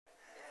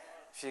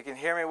If you can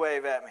hear me,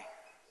 wave at me.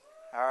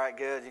 All right,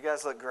 good. You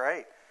guys look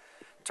great.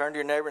 Turn to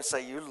your neighbor and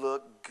say, you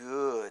look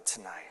good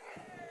tonight.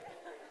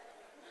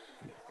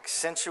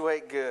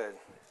 Accentuate good.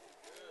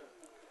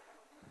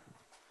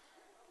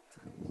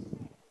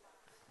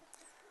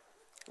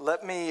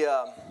 Let me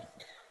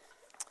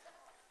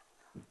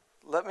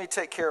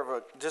take care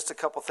of just a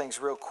couple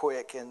things real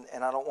quick, and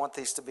I don't want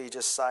these to be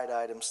just side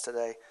items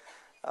today.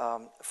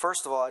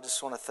 First of all, I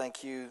just want to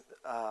thank you,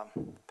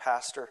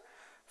 Pastor,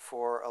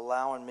 for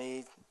allowing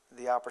me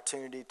the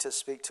opportunity to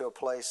speak to a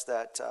place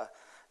that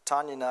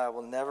Tanya and I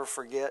will never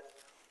forget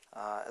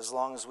as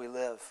long as we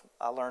live.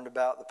 I learned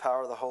about the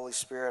power of the Holy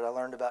Spirit. I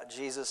learned about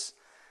Jesus.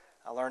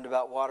 I learned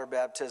about water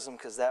baptism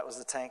because that was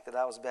the tank that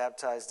I was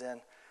baptized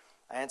in.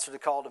 I answered the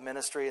call to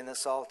ministry in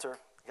this altar,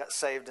 got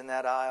saved in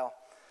that aisle,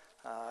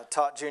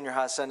 taught junior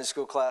high Sunday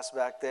school class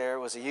back there,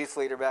 was a youth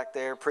leader back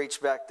there,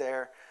 preached back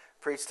there,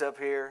 preached up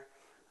here.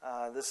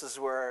 This is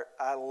where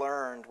I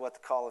learned what the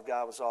call of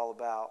God was all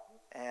about.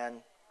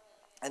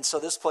 And so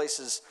this place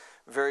is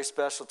very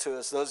special to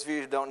us. Those of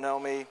you who don't know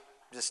me,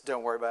 just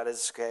don't worry about it.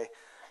 It's okay.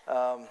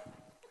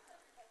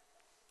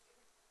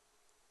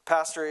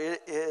 Pastor,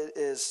 it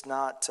is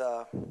not,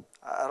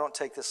 I don't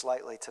take this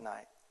lightly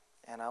tonight.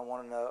 And I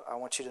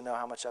want you to know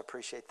how much I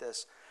appreciate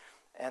this.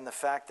 And the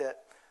fact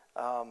that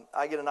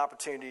I get an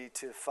opportunity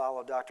to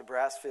follow Dr.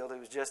 Brassfield, who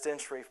was just in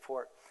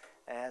Shreveport.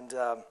 And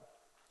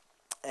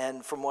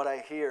from what I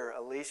hear,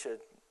 Alicia,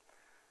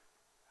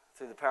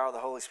 through the power of the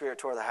Holy Spirit,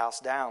 tore the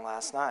house down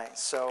last night.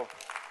 So,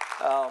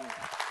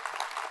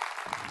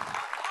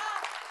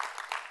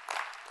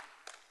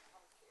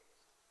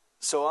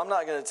 so I'm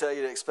not going to tell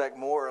you to expect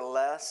more or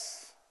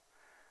less.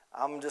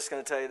 I'm just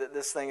going to tell you that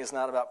this thing is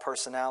not about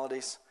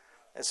personalities.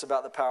 It's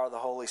about the power of the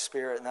Holy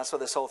Spirit, and that's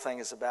what this whole thing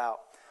is about.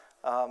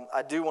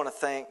 I do want to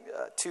thank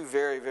two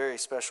very, very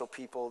special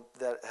people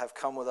that have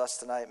come with us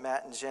tonight,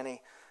 Matt and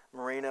Jenny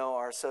Marino,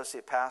 our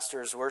associate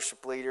pastors,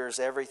 worship leaders,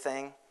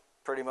 everything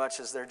pretty much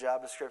is their job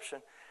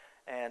description.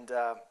 And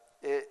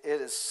it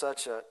is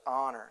such an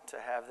honor to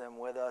have them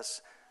with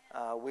us.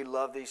 We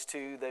love these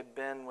two. They've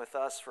been with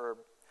us for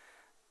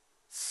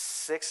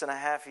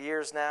 6.5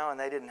 years now, and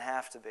they didn't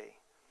have to be.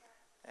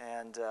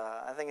 And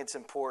I think it's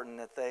important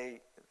that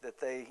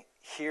they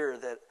hear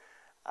that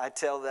I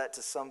tell that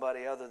to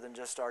somebody other than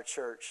just our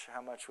church,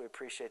 how much we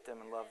appreciate them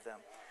and love them.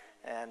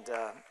 And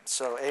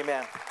so,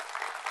 amen.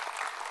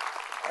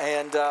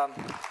 And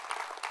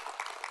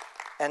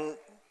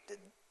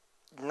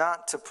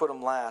not to put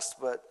them last,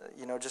 but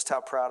just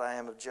how proud I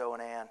am of Joe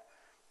and Ann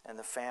and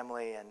the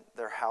family and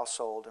their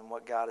household and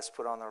what God has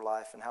put on their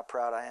life, and how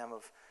proud I am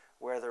of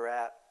where they're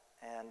at.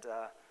 And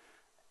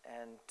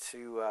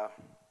to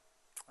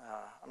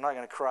I'm not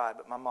going to cry,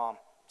 but my mom.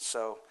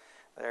 So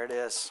there it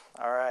is.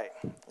 All right,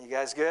 you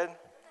guys good?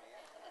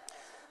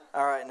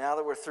 All right, now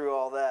that we're through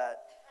all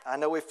that, I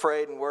know we've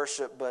prayed and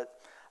worshiped, but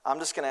I'm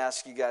just going to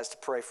ask you guys to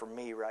pray for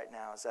me right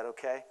now. Is that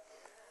okay?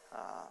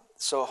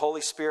 So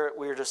Holy Spirit,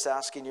 we're just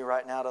asking you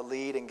right now to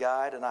lead and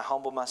guide, and I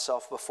humble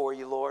myself before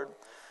you, Lord.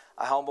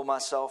 I humble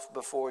myself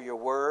before your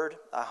word.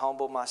 I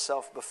humble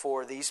myself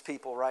before these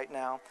people right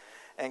now.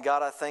 And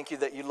God, I thank you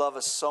that you love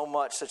us so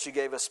much that you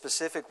gave a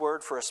specific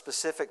word for a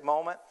specific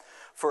moment,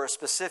 for a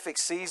specific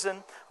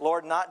season.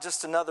 Lord, not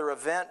just another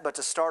event, but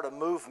to start a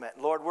movement.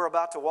 Lord, we're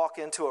about to walk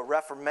into a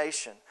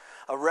reformation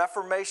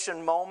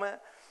moment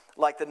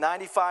like the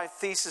 95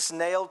 Thesis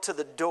nailed to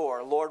the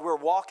door. Lord, we're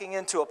walking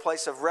into a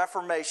place of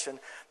reformation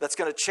that's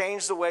going to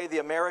change the way the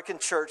American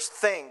church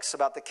thinks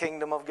about the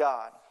kingdom of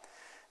God.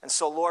 And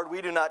so, Lord,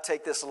 we do not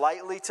take this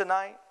lightly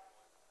tonight.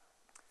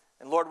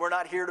 And Lord, we're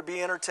not here to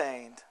be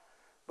entertained,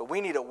 but we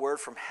need a word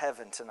from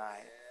heaven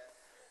tonight.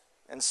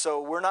 And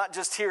so we're not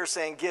just here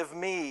saying, give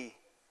me,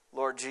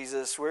 Lord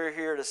Jesus. We're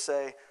here to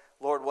say,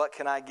 Lord, what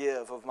can I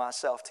give of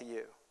myself to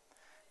you?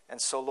 And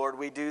so, Lord,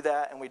 we do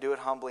that, and we do it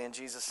humbly in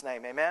Jesus'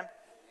 name. Amen?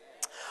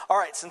 All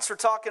right, since we're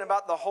talking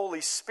about the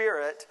Holy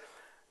Spirit,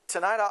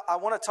 tonight I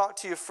want to talk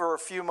to you for a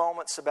few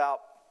moments about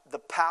the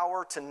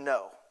power to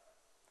know.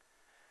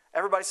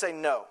 Everybody say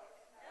no.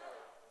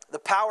 The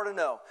power to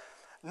know.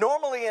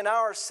 Normally in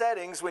our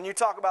settings, when you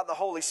talk about the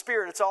Holy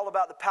Spirit, it's all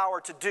about the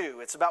power to do.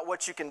 It's about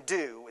what you can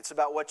do. It's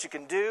about what you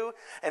can do,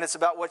 and it's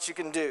about what you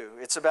can do.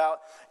 It's about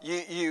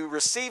you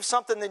receive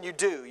something, then you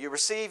do. You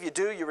receive, you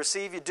do, you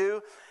receive, you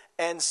do.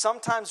 And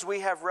sometimes we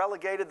have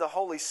relegated the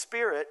Holy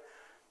Spirit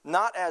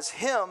not as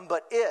him,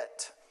 but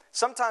it.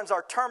 Sometimes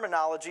our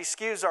terminology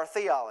skews our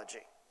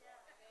theology.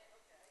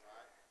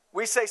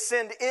 We say,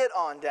 send it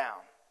on down.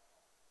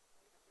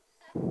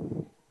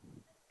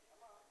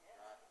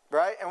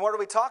 Right? And what are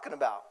we talking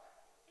about?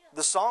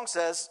 The song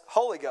says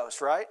Holy Ghost,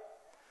 right?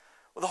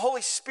 Well, the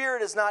Holy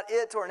Spirit is not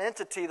it or an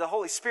entity. The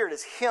Holy Spirit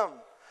is him,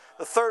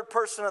 the third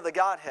person of the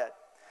Godhead.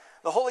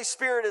 The Holy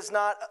Spirit is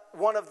not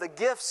one of the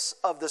gifts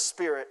of the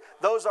Spirit.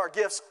 Those are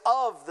gifts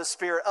of the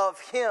Spirit, of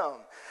him.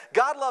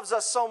 God loves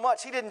us so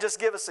much, he didn't just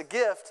give us a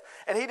gift,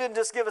 and he didn't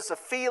just give us a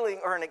feeling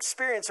or an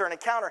experience or an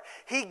encounter.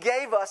 He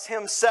gave us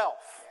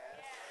himself.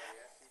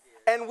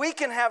 And we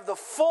can have the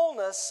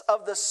fullness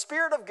of the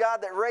Spirit of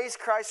God that raised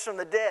Christ from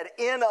the dead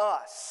in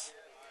us.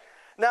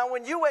 Now,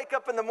 when you wake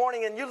up in the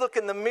morning and you look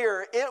in the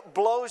mirror, it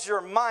blows your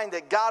mind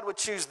that God would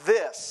choose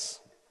this.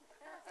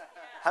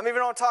 How many of you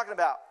know what I'm talking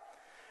about?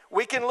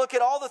 We can look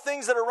at all the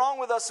things that are wrong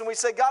with us and we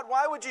say, God,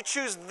 why would you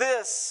choose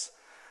this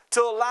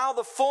to allow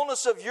the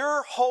fullness of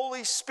your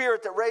Holy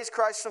Spirit that raised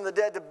Christ from the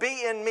dead to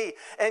be in me?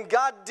 And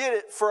God did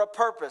it for a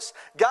purpose.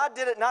 God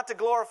did it not to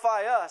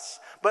glorify us,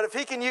 but if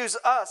he can use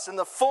us in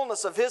the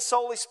fullness of his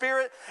Holy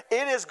Spirit,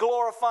 it is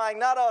glorifying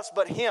not us,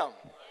 but him.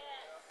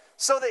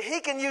 So that he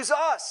can use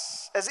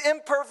us as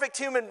imperfect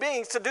human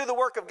beings to do the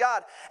work of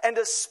God and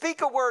to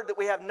speak a word that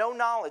we have no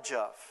knowledge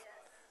of.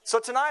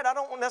 So tonight, I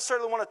don't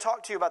necessarily want to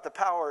talk to you about the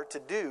power to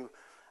do.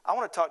 I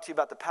want to talk to you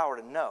about the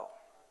power to know.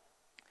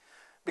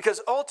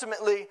 Because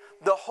ultimately,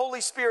 the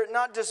Holy Spirit,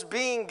 not just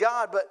being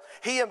God, but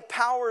he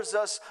empowers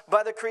us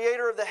by the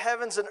creator of the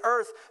heavens and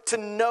earth to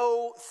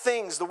know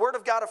things. The Word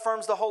of God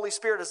affirms the Holy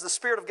Spirit as the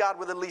Spirit of God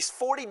with at least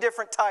 40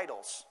 different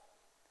titles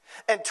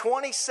and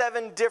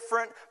 27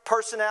 different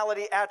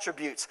personality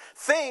attributes.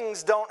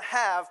 Things don't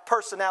have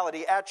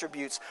personality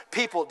attributes.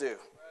 People do.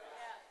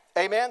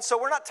 Amen? So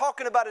we're not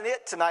talking about an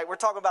it tonight. We're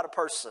talking about a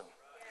person.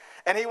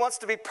 And he wants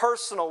to be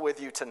personal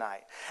with you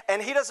tonight.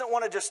 And he doesn't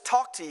want to just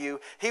talk to you.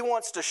 He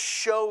wants to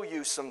show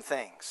you some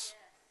things.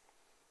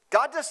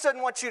 God just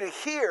doesn't want you to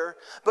hear,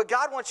 but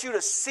God wants you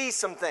to see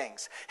some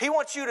things. He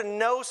wants you to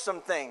know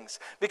some things.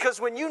 Because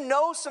when you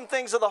know some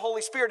things of the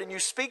Holy Spirit and you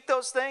speak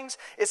those things,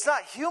 it's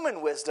not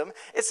human wisdom.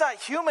 It's not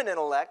human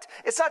intellect.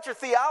 It's not your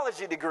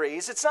theology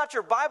degrees. It's not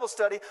your Bible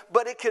study.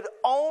 But it could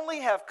only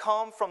have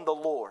come from the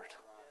Lord.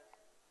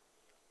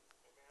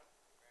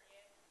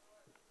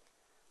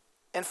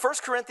 In 1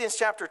 Corinthians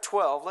chapter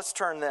 12, let's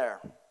turn there.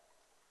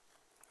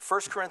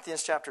 1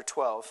 Corinthians chapter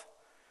 12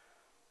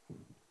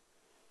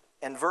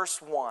 and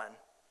verse 1.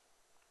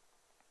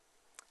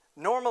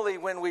 Normally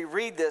when we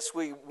read this,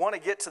 we want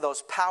to get to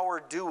those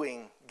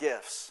power-doing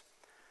gifts.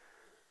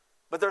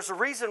 But there's a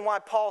reason why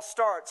Paul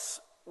starts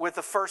with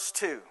the first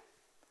two.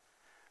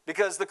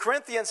 Because the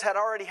Corinthians had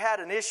already had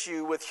an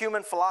issue with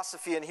human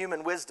philosophy and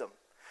human wisdom,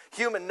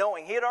 human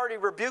knowing. He had already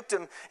rebuked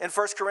them in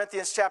 1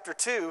 Corinthians chapter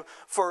 2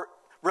 for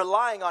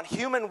relying on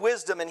human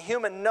wisdom and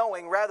human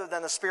knowing rather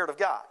than the Spirit of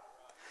God.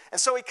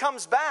 And so he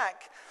comes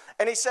back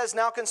and he says,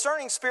 now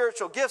concerning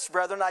spiritual gifts,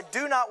 brethren, I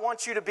do not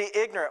want you to be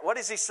ignorant. What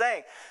is he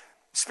saying?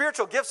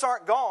 Spiritual gifts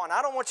aren't gone.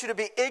 I don't want you to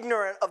be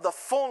ignorant of the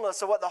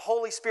fullness of what the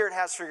Holy Spirit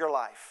has for your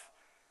life.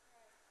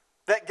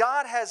 That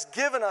God has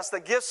given us the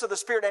gifts of the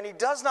Spirit, and he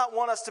does not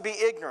want us to be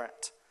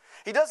ignorant.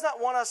 He does not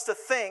want us to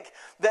think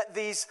that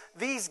these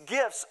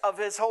gifts of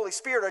his Holy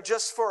Spirit are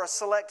just for a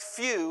select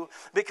few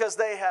because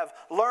they have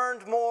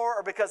learned more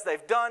or because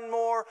they've done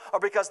more or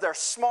because they're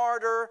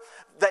smarter.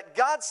 That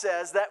God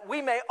says that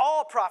we may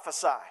all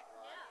prophesy.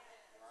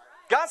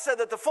 God said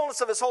that the fullness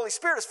of his Holy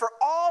Spirit is for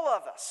all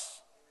of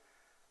us,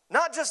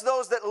 not just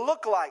those that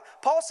look like.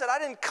 Paul said, I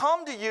didn't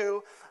come to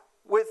you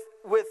with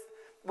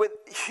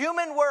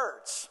human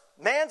words,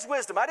 man's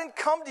wisdom. I didn't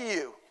come to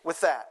you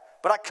with that.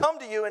 But I come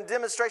to you in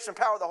demonstration and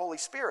power of the Holy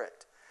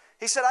Spirit.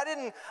 He said, I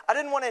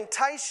didn't want to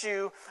entice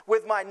you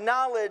with my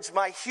knowledge,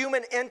 my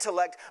human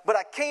intellect, but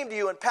I came to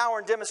you in power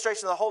and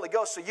demonstration of the Holy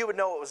Ghost so you would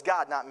know it was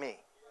God, not me.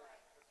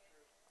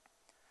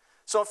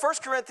 So in 1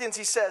 Corinthians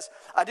he says,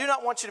 I do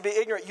not want you to be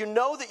ignorant. You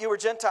know that you were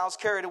Gentiles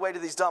carried away to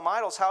these dumb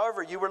idols.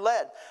 However, you were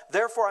led.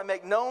 Therefore I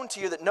make known to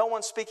you that no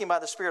one speaking by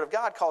the Spirit of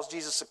God calls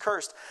Jesus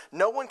accursed.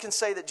 No one can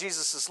say that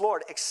Jesus is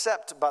Lord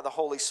except by the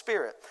Holy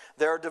Spirit.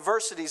 There are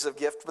diversities of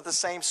gift, but the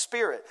same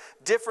Spirit.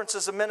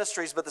 Differences of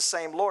ministries, but the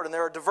same Lord. And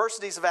there are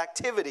diversities of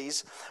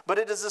activities, but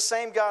it is the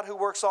same God who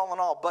works all in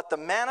all. But the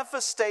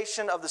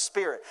manifestation of the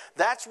Spirit,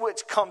 that's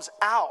which comes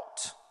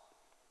out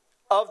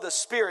of the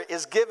Spirit,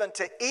 is given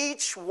to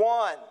each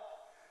one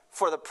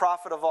for the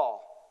profit of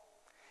all.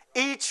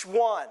 Each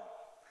one.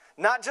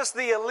 Not just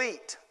the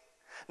elite.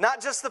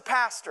 Not just the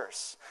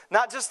pastors.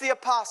 Not just the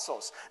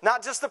apostles.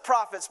 Not just the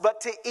prophets.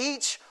 But to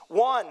each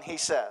one, he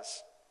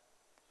says.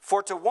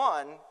 For to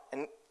one,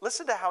 and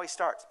listen to how he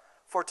starts.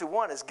 For to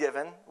one is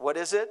given, what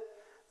is it?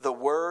 The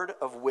word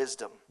of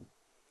wisdom.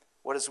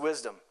 What is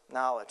wisdom?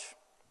 Knowledge.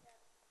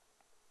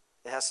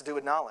 It has to do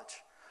with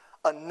knowledge.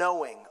 A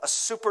knowing, a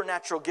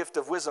supernatural gift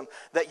of wisdom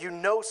that you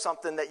know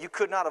something that you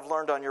could not have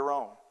learned on your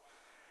own.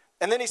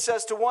 And then he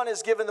says, to one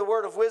is given the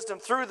word of wisdom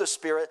through the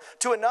Spirit.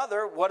 To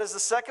another, what is the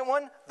second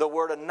one? The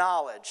word of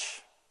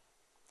knowledge.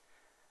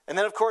 And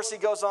then, of course, he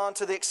goes on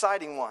to the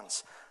exciting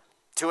ones.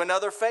 To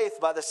another, faith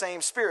by the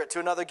same Spirit. To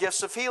another,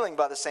 gifts of healing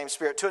by the same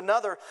Spirit. To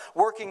another,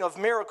 working of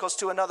miracles.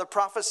 To another,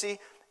 prophecy.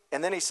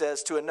 And then he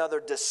says, to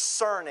another,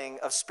 discerning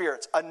of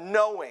spirits. A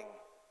knowing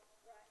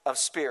of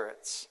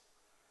spirits.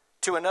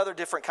 To another,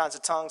 different kinds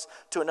of tongues.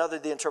 To another,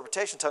 the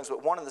interpretation of tongues.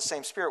 But one and the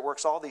same Spirit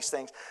works all these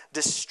things,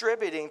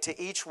 distributing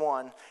to each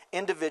one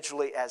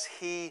individually as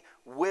he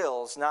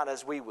wills, not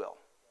as we will.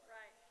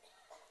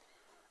 Right.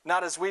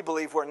 Not as we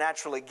believe we're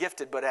naturally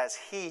gifted, but as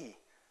he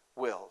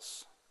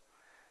wills.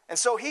 And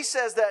so he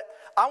says that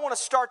I want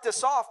to start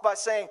this off by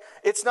saying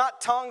it's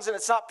not tongues and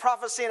it's not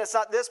prophecy and it's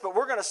not this, but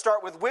we're going to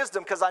start with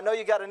wisdom because I know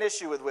you got an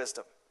issue with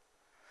wisdom.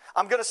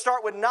 I'm going to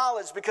start with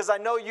knowledge because I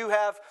know you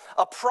have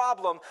a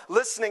problem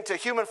listening to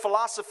human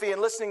philosophy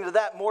and listening to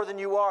that more than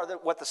you are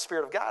what the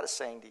Spirit of God is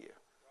saying to you.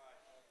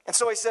 And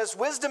so he says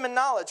wisdom and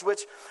knowledge,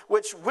 which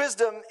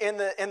wisdom in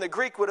the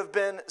Greek would have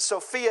been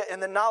Sophia,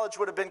 and the knowledge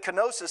would have been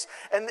kenosis.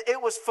 And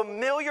it was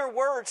familiar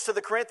words to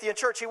the Corinthian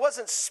church. He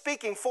wasn't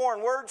speaking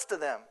foreign words to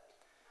them.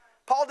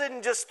 Paul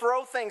didn't just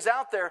throw things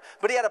out there,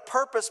 but he had a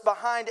purpose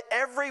behind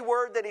every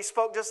word that he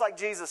spoke, just like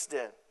Jesus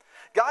did.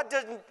 God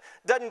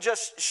doesn't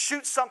just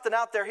shoot something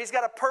out there. He's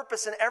got a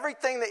purpose in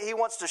everything that he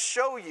wants to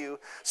show you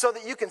so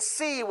that you can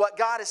see what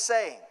God is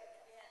saying.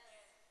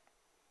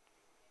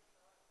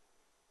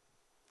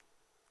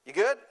 You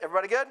good?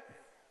 Everybody good?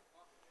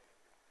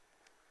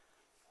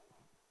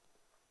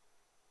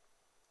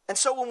 And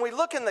so when we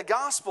look in the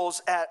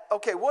Gospels at,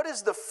 okay, what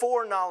is the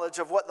foreknowledge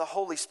of what the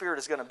Holy Spirit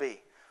is going to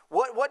be?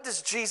 What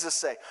does Jesus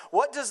say?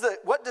 What does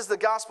the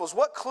Gospels,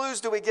 what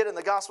clues do we get in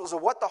the Gospels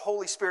of what the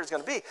Holy Spirit is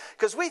going to be?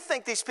 Because we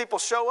think these people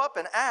show up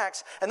in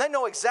Acts and they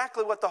know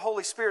exactly what the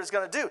Holy Spirit is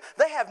going to do.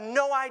 They have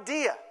no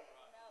idea.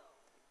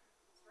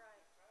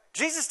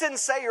 Jesus didn't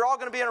say you're all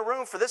going to be in a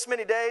room for this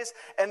many days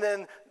and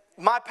then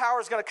my power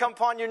is going to come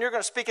upon you and you're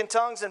going to speak in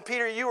tongues. And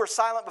Peter, you were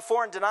silent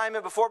before and denying me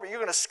before, but you're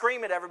going to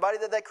scream at everybody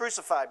that they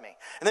crucified me.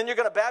 And then you're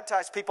going to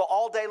baptize people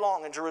all day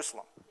long in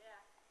Jerusalem.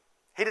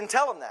 He didn't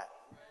tell them that.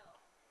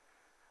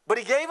 But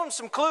he gave them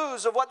some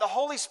clues of what the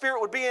Holy Spirit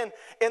would be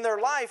in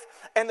their life.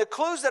 And the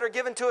clues that are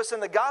given to us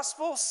in the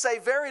gospel say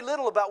very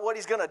little about what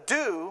he's going to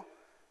do,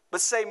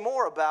 but say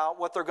more about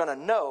what they're going to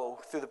know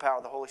through the power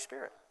of the Holy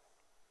Spirit.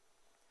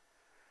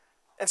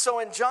 And so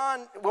in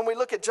John, when we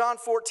look at John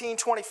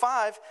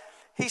 14:25,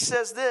 he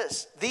says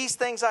this, these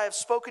things I have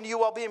spoken to you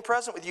while being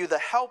present with you, the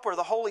Helper,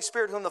 the Holy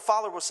Spirit, whom the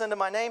Father will send in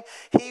my name,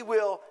 he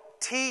will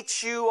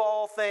teach you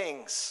all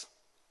things.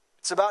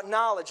 It's about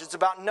knowledge. It's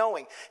about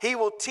knowing. He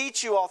will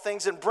teach you all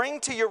things and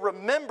bring to your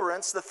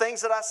remembrance the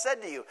things that I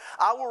said to you.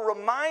 I will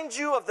remind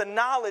you of the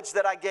knowledge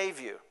that I gave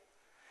you.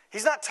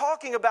 He's not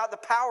talking about the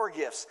power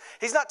gifts.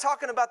 He's not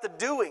talking about the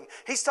doing.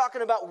 He's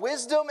talking about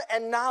wisdom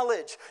and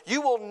knowledge.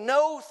 You will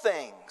know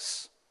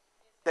things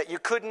that you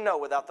couldn't know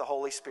without the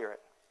Holy Spirit.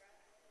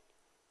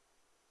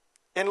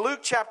 In Luke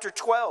chapter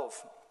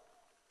 12,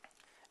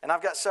 and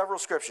I've got several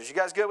scriptures. You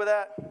guys good with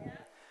that?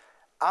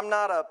 I'm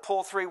not a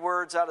pull 3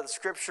 words out of the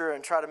scripture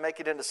and try to make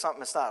it into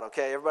something it's not,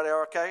 okay? Everybody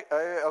okay?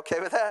 Okay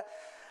with that?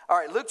 All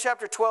right, Luke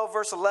chapter 12,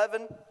 verse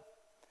 11.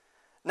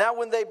 Now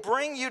when they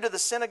bring you to the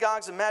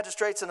synagogues and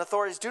magistrates and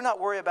authorities, do not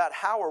worry about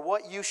how or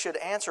what you should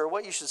answer or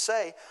what you should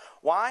say.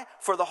 Why?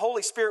 For the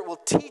Holy Spirit will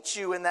teach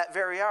you in that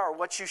very hour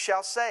what you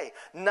shall say.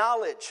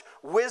 Knowledge,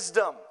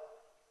 wisdom.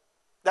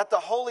 That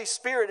the Holy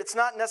Spirit, it's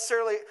not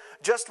necessarily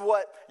just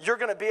what you're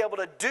going to be able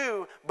to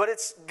do, but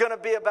it's going to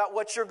be about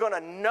what you're going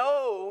to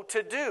know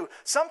to do.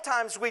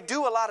 Sometimes we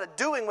do a lot of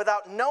doing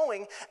without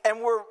knowing,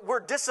 and we're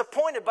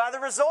disappointed by the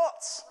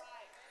results.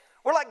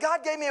 We're like,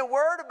 God gave me a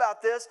word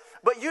about this,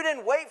 but you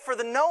didn't wait for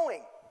the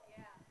knowing.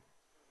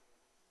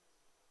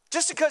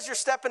 Just because you're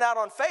stepping out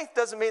on faith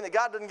doesn't mean that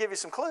God doesn't give you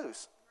some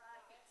clues.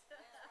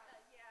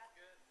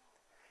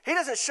 He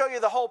doesn't show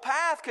you the whole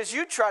path because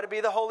you try to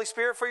be the Holy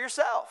Spirit for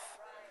yourself.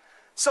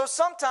 So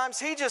sometimes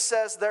he just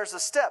says there's a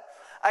step.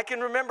 I can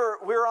remember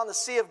we were on the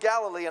Sea of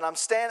Galilee and I'm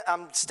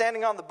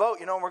standing on the boat,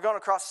 and we're going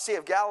across the Sea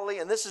of Galilee,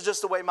 and this is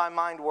just the way my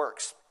mind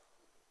works.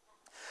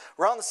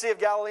 We're on the Sea of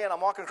Galilee and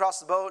I'm walking across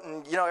the boat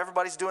and,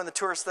 everybody's doing the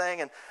tourist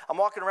thing and I'm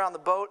walking around the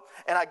boat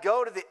and I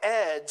go to the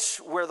edge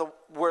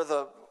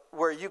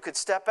where you could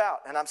step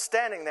out, and I'm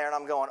standing there and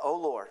I'm going, oh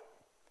Lord,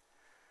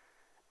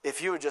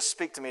 if you would just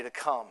speak to me to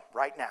come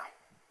right now.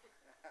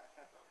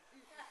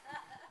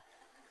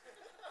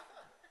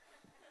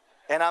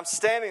 And I'm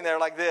standing there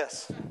like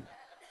this.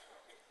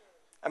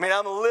 I'm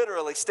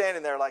literally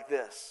standing there like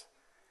this.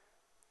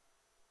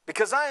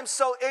 Because I am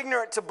so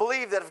ignorant to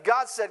believe that if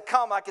God said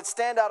come, I could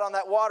stand out on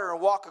that water and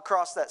walk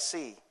across that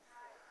sea.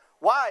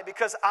 Why?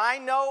 Because I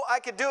know I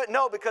could do it?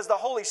 No, because the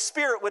Holy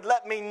Spirit would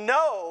let me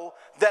know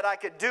that I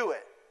could do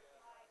it.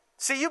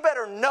 See, you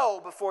better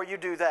know before you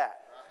do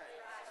that.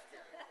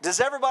 Does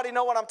everybody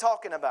know what I'm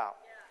talking about?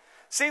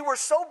 See, we're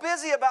so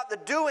busy about the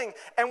doing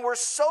and we're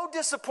so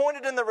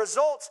disappointed in the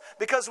results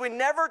because we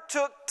never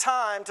took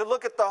time to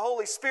look at the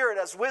Holy Spirit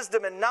as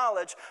wisdom and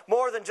knowledge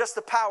more than just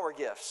the power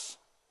gifts.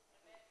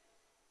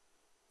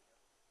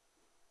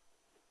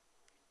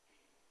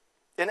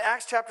 In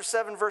Acts chapter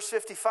 7, verse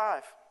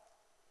 55,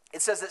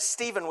 it says that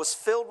Stephen was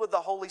filled with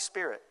the Holy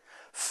Spirit.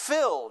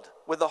 Filled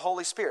with the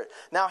Holy Spirit.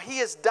 Now he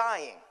is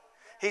dying.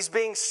 He's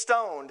being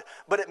stoned,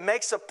 but it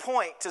makes a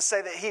point to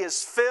say that he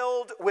is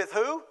filled with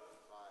who?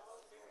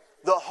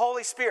 The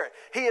Holy Spirit.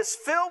 He is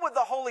filled with the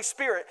Holy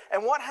Spirit.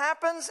 And what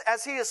happens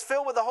as he is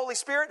filled with the Holy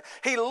Spirit?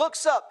 He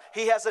looks up.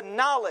 He has a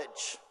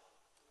knowledge.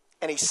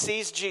 And he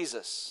sees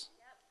Jesus.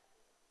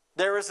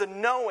 There is a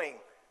knowing.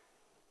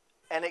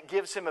 And it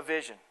gives him a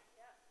vision.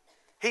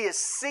 He is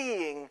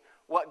seeing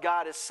what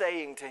God is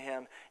saying to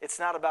him. It's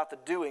not about the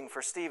doing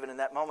for Stephen in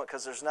that moment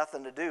because there's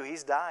nothing to do.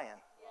 He's dying.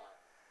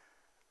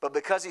 But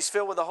because he's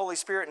filled with the Holy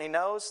Spirit and he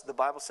knows, the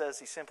Bible says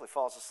he simply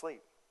falls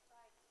asleep.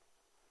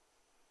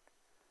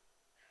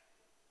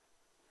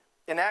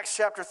 in Acts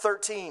chapter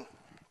 13.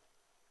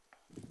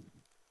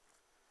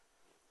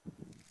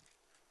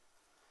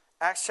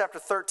 Acts chapter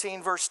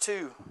 13, verse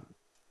 2.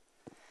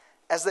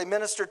 As they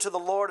ministered to the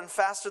Lord and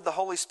fasted, the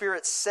Holy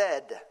Spirit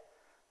said,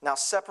 now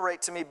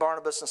separate to me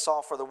Barnabas and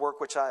Saul for the work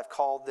which I have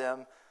called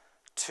them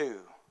to.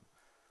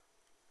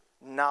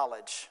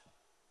 Knowledge.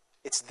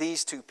 It's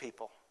these two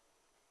people.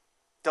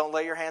 Don't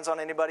lay your hands on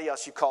anybody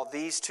else. You call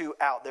these two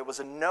out. There was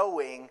a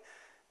knowing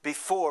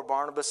before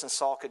Barnabas and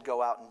Saul could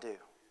go out and do.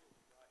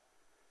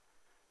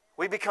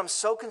 We become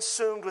so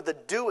consumed with the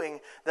doing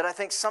that I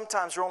think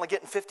sometimes we're only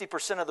getting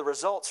 50% of the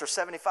results or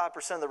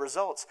 75% of the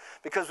results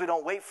because we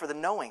don't wait for the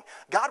knowing.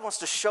 God wants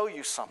to show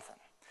you something.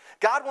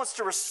 God wants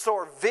to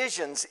restore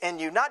visions in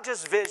you, not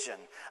just vision.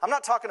 I'm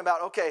not talking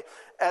about, okay,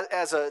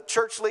 as a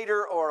church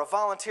leader or a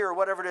volunteer or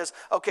whatever it is,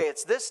 okay,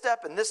 it's this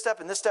step and this step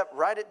and this step,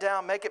 write it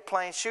down, make it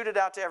plain, shoot it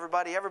out to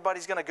everybody,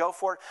 everybody's going to go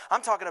for it.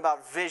 I'm talking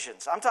about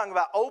visions. I'm talking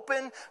about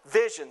open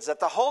visions, that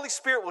the Holy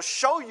Spirit will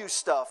show you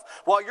stuff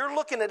while you're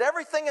looking at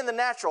everything in the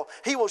natural.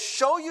 He will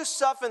show you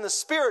stuff in the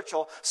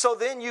spiritual so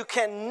then you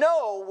can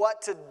know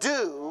what to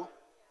do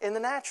in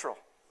the natural.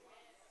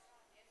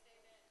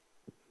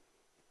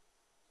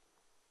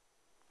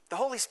 The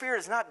Holy Spirit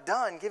is not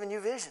done giving you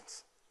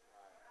visions.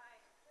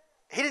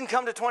 He didn't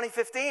come to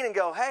 2015 and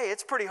go, hey,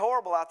 it's pretty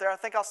horrible out there. I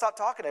think I'll stop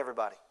talking to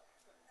everybody.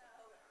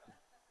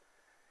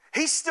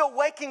 He's still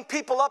waking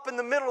people up in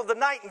the middle of the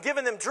night and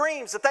giving them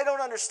dreams that they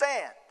don't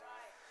understand.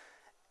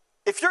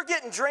 If you're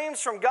getting dreams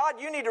from God,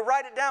 you need to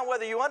write it down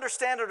whether you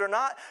understand it or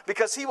not,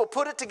 because He will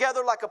put it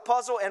together like a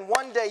puzzle, and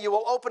one day you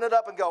will open it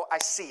up and go, I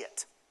see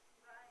it.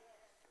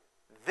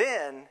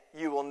 Then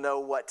you will know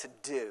what to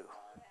do.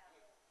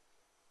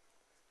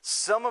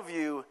 Some of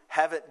you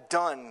haven't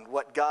done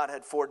what God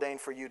had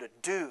foreordained for you to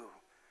do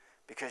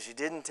because you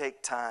didn't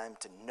take time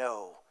to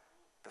know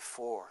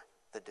before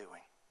the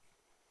doing.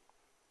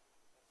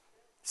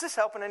 Is this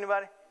helping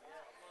anybody?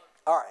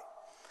 All right.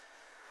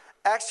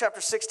 Acts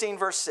chapter 16,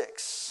 verse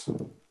 6.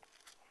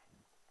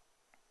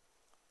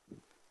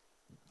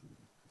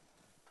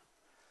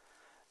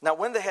 Now,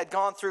 when they had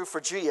gone through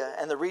Phrygia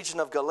and the region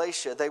of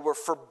Galatia, they were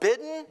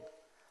forbidden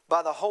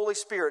by the Holy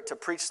Spirit to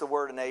preach the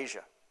word in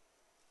Asia.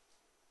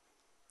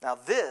 Now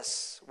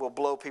this will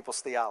blow people's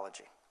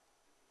theology.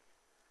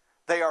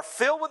 They are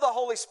filled with the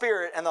Holy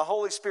Spirit, and the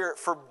Holy Spirit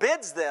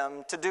forbids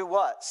them to do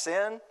what?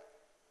 Sin?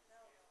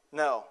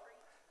 No.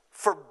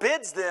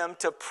 Forbids them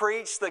to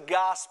preach the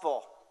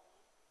gospel.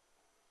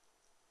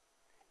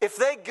 If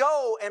they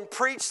go and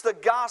preach the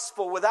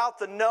gospel without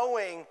the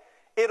knowing,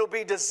 it'll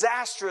be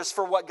disastrous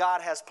for what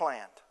God has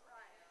planned.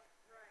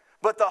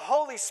 But the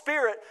Holy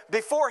Spirit,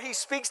 before He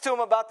speaks to them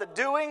about the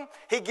doing,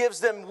 He gives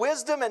them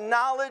wisdom and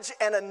knowledge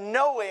and a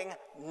knowing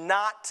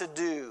not to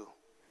do.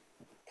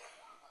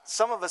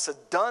 Some of us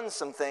have done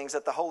some things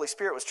that the Holy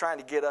Spirit was trying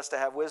to get us to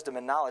have wisdom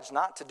and knowledge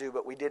not to do,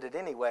 but we did it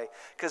anyway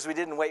because we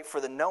didn't wait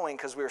for the knowing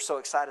because we were so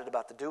excited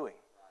about the doing.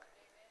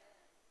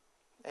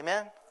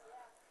 Amen?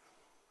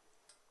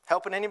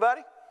 Helping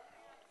anybody?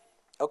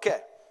 Okay.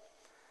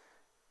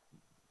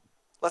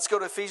 Let's go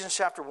to Ephesians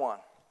chapter 1.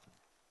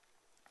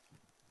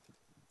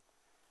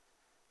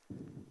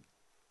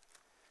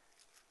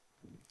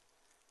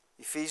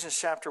 Ephesians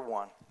chapter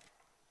 1,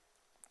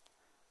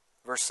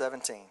 verse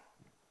 17.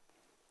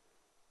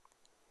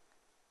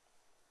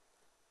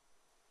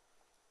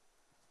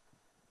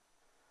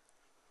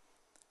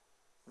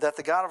 That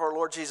the God of our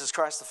Lord Jesus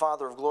Christ, the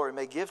Father of glory,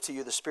 may give to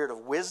you the spirit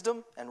of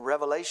wisdom and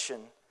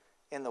revelation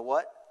in the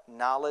what?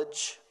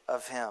 Knowledge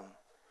of Him.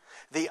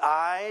 The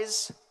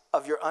eyes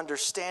of your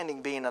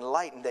understanding being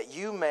enlightened, that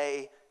you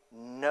may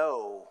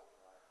know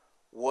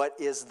what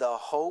is the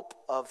hope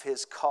of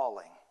His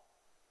calling.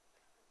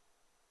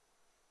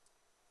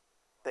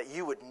 That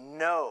you would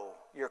know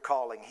your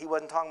calling. He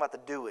wasn't talking about the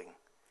doing.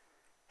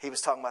 He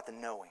was talking about the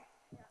knowing.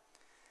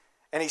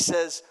 And he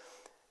says,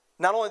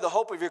 not only the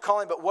hope of your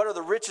calling, but what are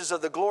the riches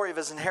of the glory of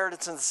His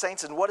inheritance in the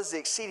saints, and what is the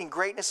exceeding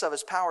greatness of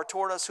His power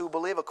toward us who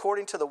believe,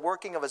 according to the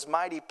working of His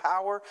mighty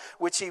power,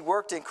 which He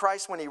worked in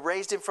Christ when He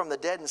raised Him from the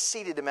dead and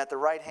seated Him at the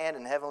right hand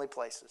in heavenly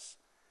places.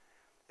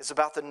 It's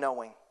about the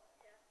knowing.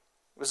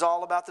 It was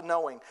all about the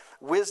knowing.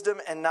 Wisdom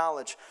and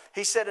knowledge.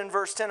 He said in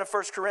verse 10 of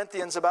 1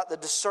 Corinthians about the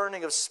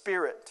discerning of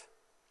spirit.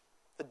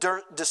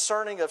 The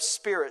discerning of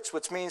spirits,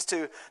 which means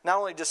to not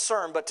only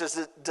discern, but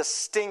to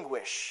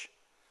distinguish.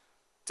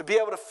 To be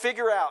able to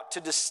figure out, to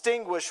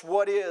distinguish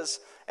what is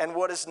and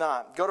what is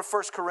not. Go to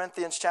 1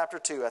 Corinthians chapter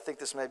 2. I think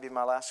this may be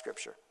my last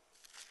scripture.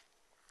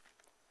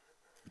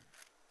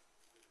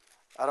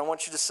 I don't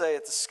want you to say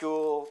at the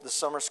school, the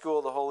summer school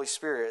of the Holy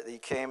Spirit, that you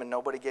came and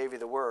nobody gave you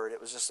the word. It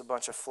was just a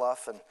bunch of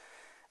fluff and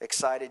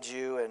excited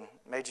you and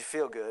made you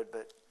feel good,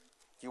 but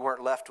you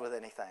weren't left with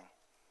anything.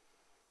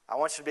 I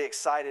want you to be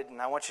excited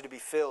and I want you to be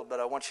filled, but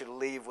I want you to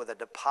leave with a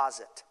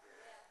deposit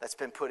that's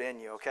been put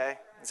in you, okay?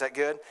 Is that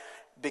good?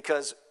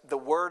 Because the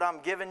word I'm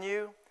giving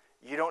you,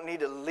 you don't need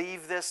to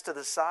leave this to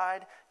the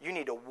side. You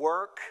need to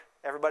work.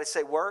 Everybody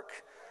say work.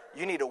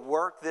 You need to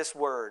work this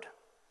word.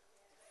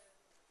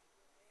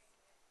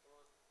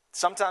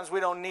 Sometimes we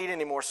don't need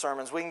any more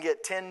sermons. We can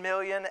get 10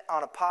 million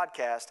on a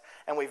podcast,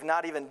 and we've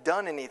not even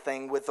done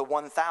anything with the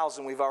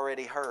 1,000 we've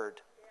already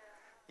heard.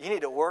 You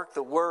need to work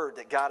the word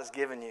that God has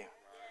given you.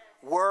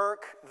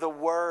 Work the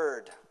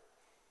word.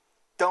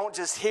 Don't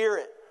just hear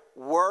it.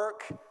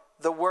 Work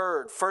the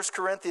word. 1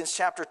 Corinthians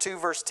chapter 2,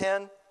 verse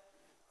 10.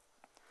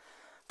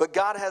 But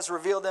God has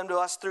revealed them to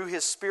us through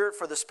His Spirit,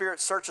 for the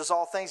Spirit searches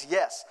all things.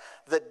 Yes,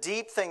 the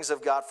deep things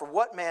of God. For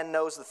what man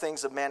knows the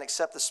things of man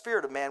except the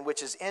Spirit of man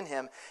which is in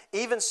him?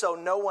 Even so,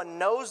 no one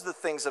knows the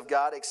things of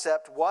God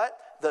except what?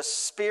 The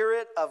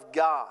Spirit of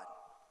God.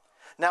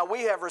 Now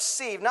we have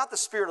received not the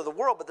spirit of the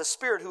world, but the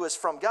Spirit who is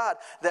from God,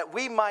 that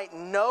we might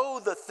know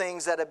the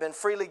things that have been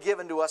freely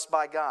given to us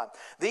by God.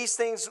 These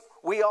things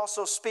we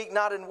also speak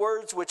not in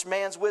words which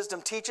man's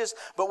wisdom teaches,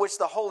 but which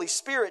the Holy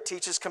Spirit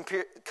teaches,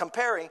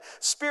 comparing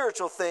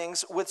spiritual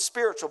things with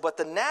spiritual. But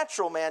the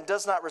natural man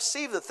does not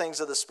receive the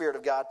things of the Spirit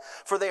of God,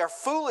 for they are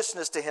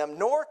foolishness to him,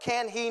 nor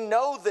can he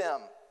know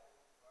them,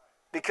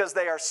 because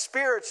they are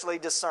spiritually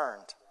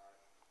discerned.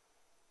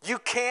 You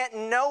can't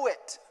know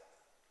it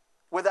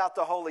without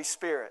the Holy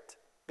Spirit,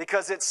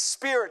 because it's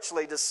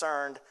spiritually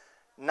discerned,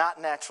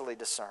 not naturally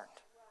discerned.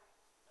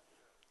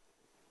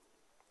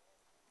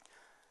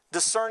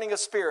 Discerning of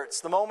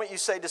spirits. The moment you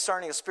say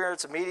discerning of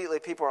spirits, immediately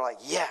people are like,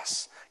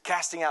 yes,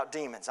 casting out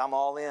demons. I'm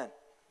all in.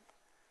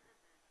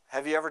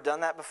 Have you ever done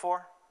that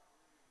before?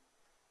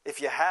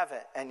 If you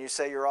haven't and you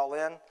say you're all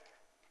in,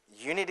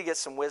 you need to get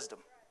some wisdom.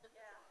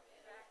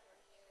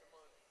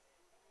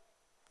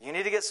 You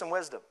need to get some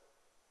wisdom.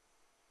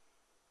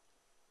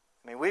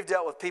 I mean, we've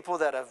dealt with people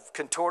that have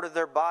contorted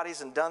their bodies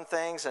and done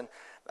things, and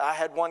I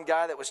had one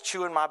guy that was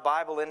chewing my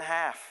Bible in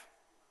half.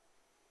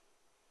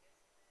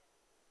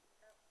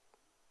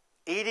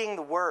 Eating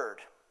the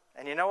Word.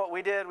 And you know what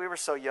we did? We were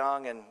so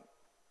young and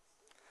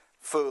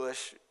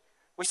foolish.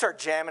 We started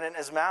jamming it in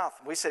his mouth.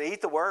 We said,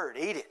 eat the Word.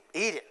 Eat it.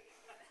 Eat it.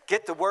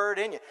 Get the Word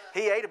in you.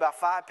 He ate about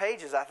 5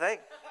 pages, I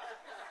think.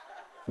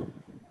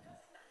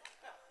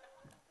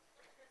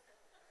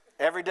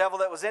 Every devil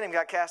that was in him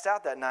got cast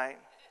out that night.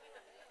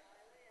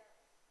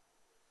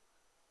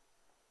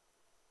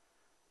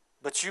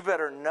 But you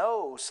better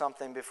know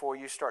something before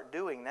you start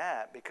doing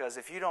that, because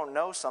if you don't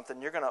know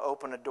something, you're going to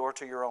open a door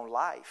to your own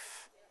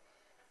life.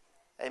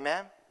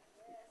 Amen?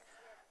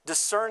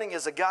 Discerning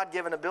is a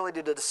God-given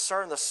ability to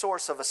discern the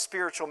source of a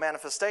spiritual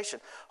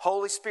manifestation.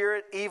 Holy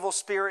Spirit, evil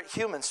spirit,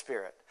 human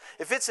spirit.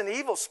 If it's an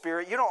evil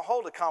spirit, you don't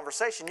hold a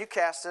conversation, you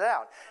cast it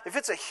out. If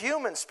it's a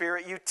human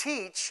spirit, you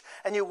teach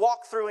and you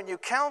walk through and you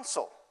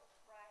counsel.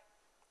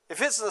 If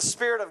it's the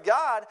Spirit of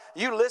God,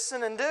 you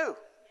listen and do.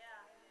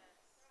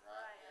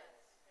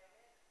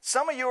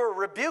 Some of you are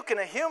rebuking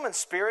a human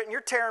spirit and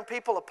you're tearing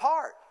people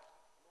apart.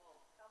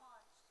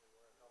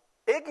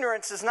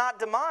 Ignorance is not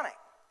demonic.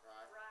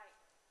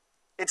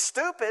 It's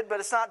stupid, but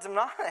it's not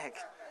demonic.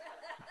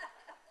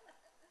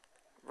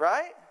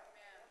 Right?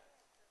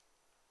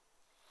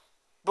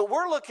 But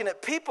we're looking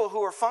at people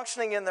who are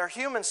functioning in their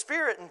human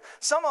spirit, and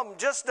some of them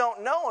just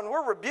don't know, and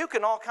we're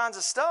rebuking all kinds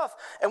of stuff,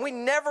 and we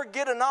never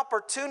get an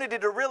opportunity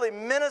to really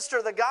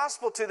minister the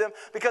gospel to them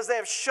because they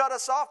have shut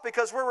us off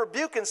because we're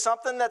rebuking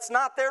something that's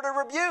not there to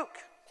rebuke.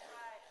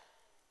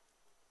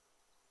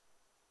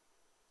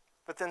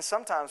 But then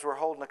sometimes we're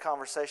holding a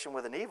conversation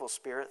with an evil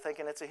spirit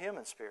thinking it's a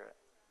human spirit.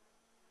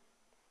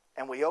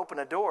 And we open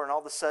a door and all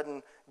of a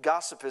sudden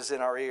gossip is in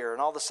our ear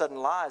and all of a sudden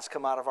lies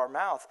come out of our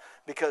mouth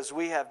because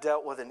we have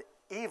dealt with an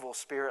evil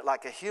spirit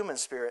like a human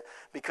spirit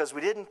because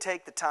we didn't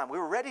take the time. We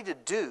were ready to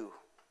do.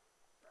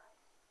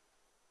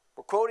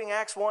 We're quoting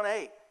Acts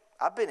 1:8.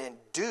 I've been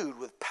endued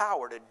with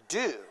power to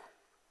do.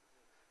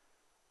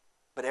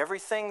 But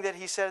everything that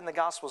he said in the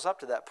Gospels up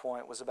to that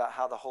point was about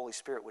how the Holy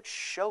Spirit would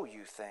show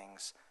you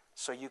things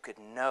so you could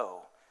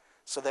know.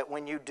 So that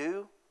when you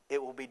do,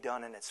 it will be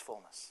done in its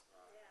fullness.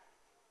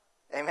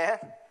 Amen?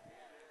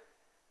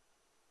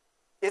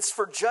 It's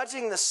for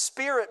judging the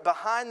spirit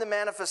behind the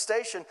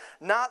manifestation,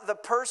 not the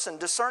person.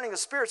 Discerning of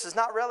spirits is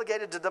not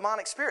relegated to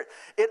demonic spirit.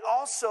 It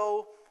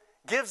also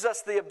gives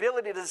us the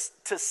ability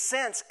to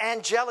sense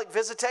angelic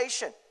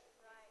visitation.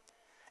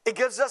 It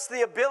gives us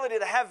the ability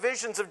to have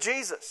visions of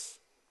Jesus.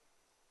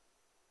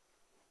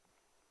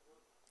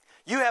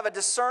 You have a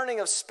discerning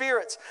of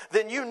spirits,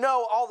 then you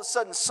know all of a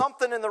sudden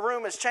something in the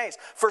room has changed.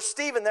 For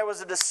Stephen, there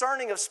was a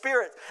discerning of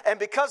spirits, and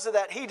because of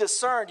that, he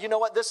discerned, you know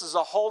what, this is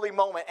a holy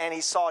moment, and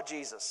he saw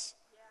Jesus.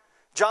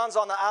 John's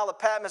on the Isle of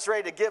Patmos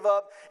ready to give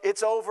up.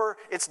 It's over.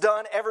 It's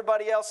done.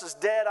 Everybody else is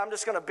dead. I'm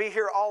just going to be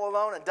here all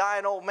alone and die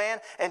an old man.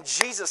 And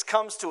Jesus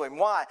comes to him.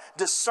 Why?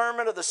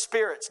 Discernment of the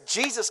spirits.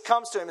 Jesus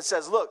comes to him and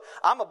says, look,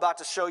 I'm about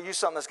to show you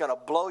something that's going to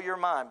blow your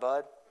mind,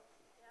 bud.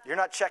 You're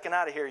not checking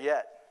out of here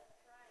yet.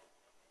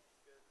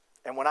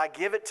 And when I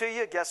give it to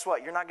you, guess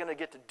what? You're not going to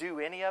get to do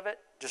any of it.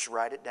 Just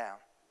write it down.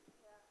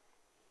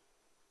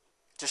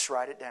 Just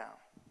write it down.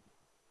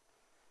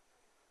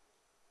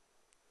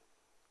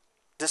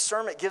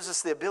 Discernment gives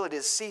us the ability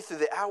to see through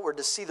the outward,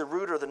 to see the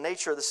root or the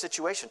nature of the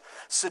situation.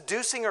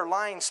 Seducing or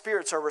lying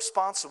spirits are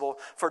responsible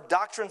for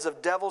doctrines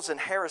of devils and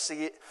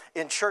heresy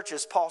in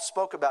churches Paul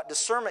spoke about.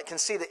 Discernment can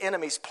see the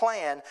enemy's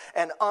plan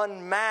and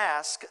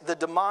unmask the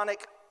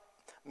demonic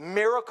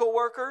miracle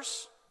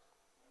workers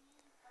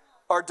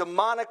or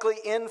demonically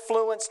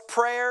influenced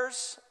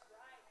prayers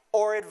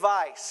or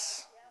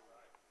advice.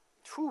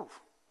 Whew.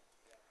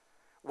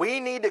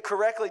 We need to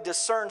correctly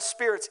discern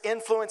spirits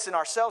influencing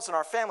ourselves and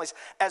our families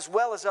as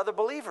well as other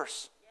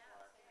believers.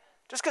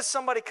 Just because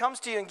somebody comes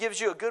to you and gives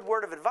you a good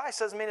word of advice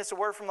doesn't mean it's a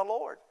word from the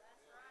Lord.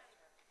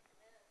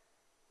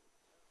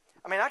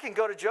 I mean, I can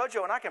go to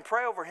JoJo and I can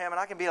pray over him and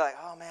I can be like,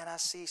 oh man, I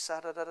see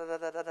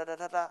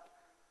sa-da-da-da-da-da-da-da-da,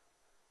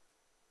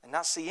 and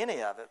not see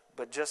any of it,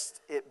 but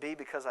just it be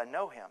because I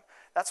know him.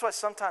 That's why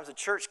sometimes a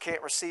church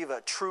can't receive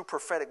a true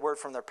prophetic word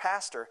from their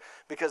pastor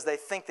because they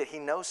think that he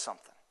knows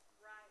something.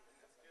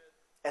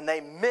 And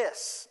they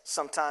miss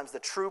sometimes the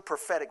true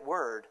prophetic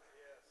word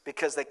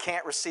because they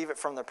can't receive it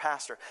from their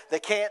pastor. They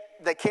can't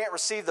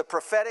receive the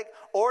prophetic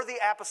or the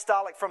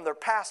apostolic from their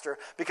pastor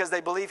because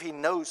they believe he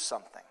knows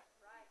something.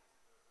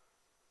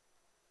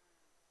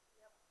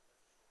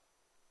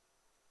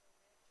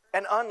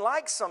 And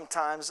unlike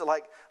sometimes,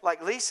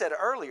 like Lee said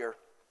earlier,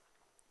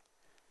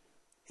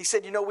 he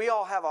said, you know, we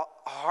all have a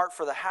heart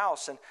for the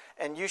house,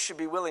 and you should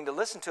be willing to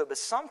listen to it. But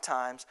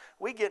sometimes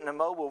we get in a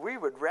mode where we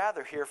would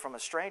rather hear from a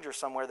stranger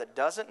somewhere that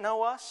doesn't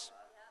know us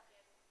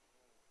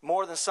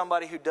more than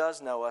somebody who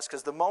does know us.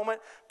 Because the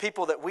moment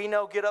people that we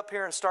know get up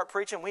here and start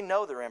preaching, we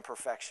know their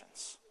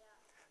imperfections.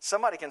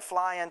 Somebody can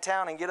fly in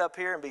town and get up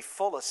here and be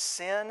full of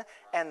sin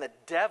and the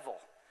devil,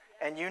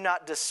 and you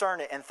not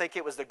discern it and think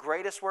it was the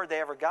greatest word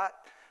they ever got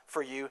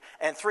for you.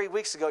 And 3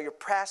 weeks ago, your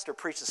pastor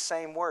preached the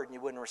same word and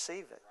you wouldn't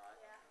receive it.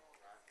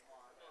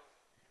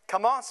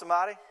 Come on,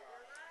 somebody.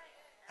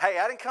 Hey,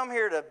 I didn't come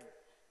here to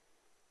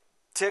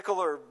tickle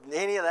or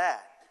any of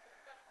that.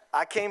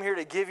 I came here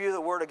to give you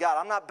the word of God.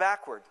 I'm not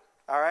backward,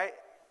 all right?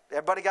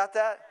 Everybody got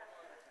that?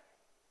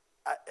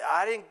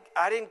 I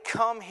didn't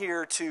come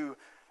here to,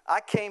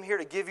 I came here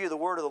to give you the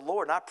word of the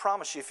Lord. And I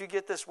promise you, if you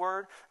get this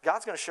word,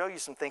 God's going to show you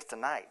some things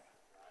tonight.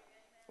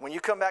 When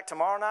you come back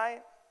tomorrow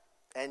night,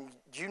 and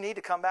you need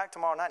to come back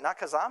tomorrow night, not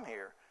because I'm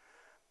here,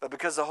 but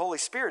because the Holy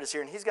Spirit is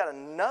here and he's got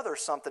another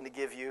something to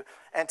give you.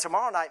 And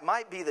tomorrow night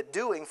might be the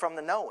doing from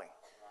the knowing.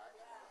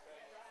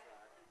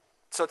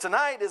 So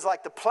tonight is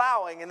like the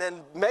plowing, and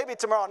then maybe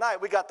tomorrow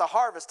night we got the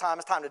harvest time.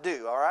 It's time to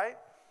do, all right?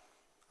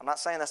 I'm not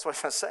saying that's what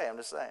I'm going to say. I'm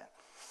just saying.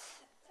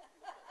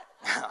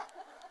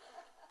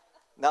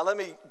 Now let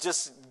me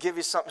just give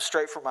you something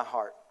straight from my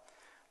heart.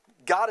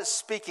 God is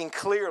speaking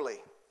clearly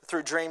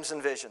through dreams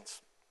and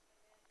visions.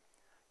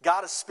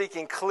 God is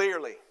speaking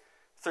clearly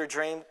through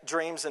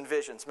dreams and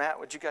visions. Matt,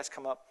 would you guys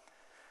come up?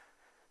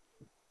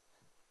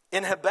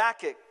 In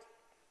Habakkuk,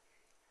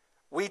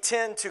 we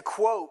tend to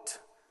quote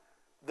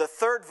the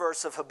third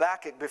verse of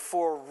Habakkuk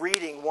before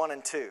reading 1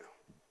 and 2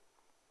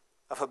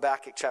 of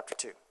Habakkuk chapter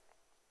 2.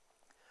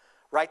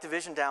 Write the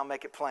vision down,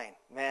 make it plain.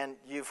 Man,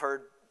 you've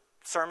heard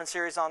sermon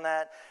series on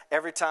that.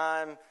 Every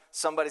time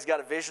somebody's got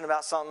a vision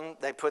about something,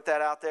 they put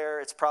that out there.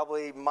 It's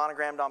probably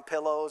monogrammed on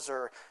pillows,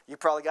 or you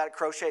probably got it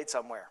crocheted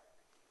somewhere.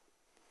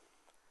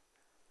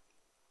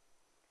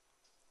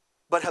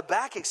 But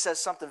Habakkuk says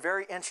something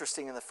very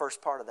interesting in the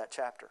first part of that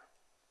chapter.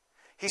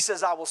 He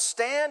says, I will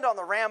stand on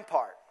the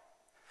rampart.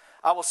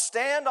 I will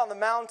stand on the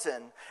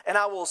mountain, and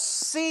I will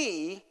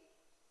see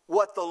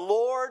what the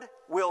Lord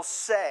will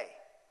say.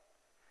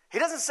 He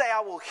doesn't say,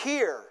 I will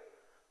hear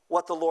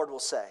what the Lord will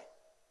say.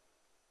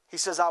 He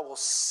says, I will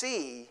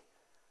see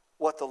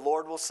what the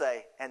Lord will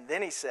say. And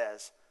then he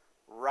says,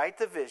 write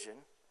the vision,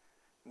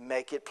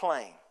 make it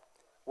plain.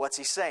 What's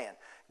he saying?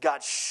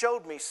 God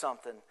showed me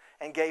something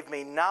and gave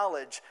me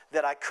knowledge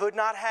that I could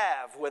not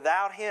have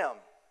without him.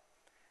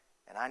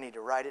 And I need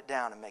to write it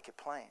down and make it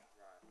plain.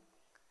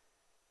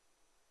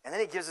 And then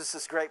he gives us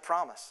this great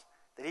promise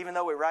that even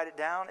though we write it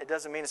down, it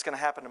doesn't mean it's going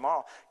to happen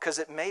tomorrow, because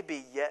it may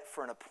be yet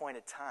for an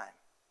appointed time.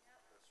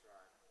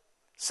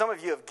 Some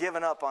of you have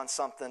given up on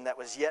something that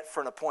was yet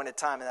for an appointed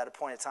time, and that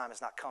appointed time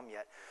has not come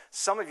yet.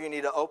 Some of you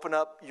need to open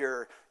up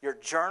your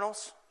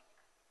journals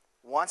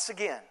once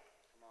again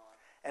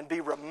and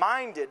be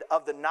reminded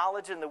of the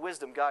knowledge and the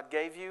wisdom God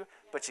gave you,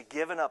 but you've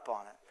given up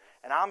on it.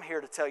 And I'm here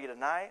to tell you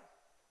tonight,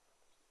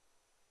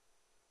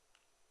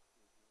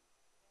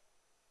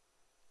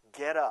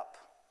 get up.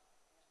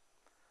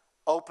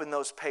 Open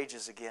those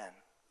pages again.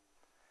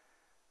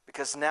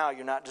 Because now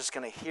you're not just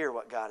going to hear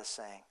what God is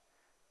saying,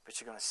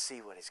 but you're going to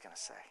see what he's going to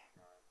say.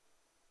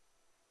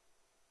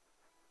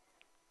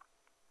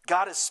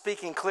 God is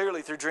speaking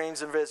clearly through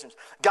dreams and visions.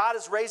 God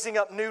is raising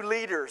up new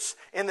leaders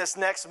in this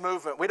next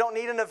movement. We don't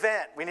need an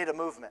event. We need a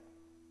movement.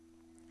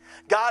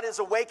 God is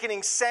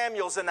awakening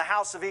Samuels in the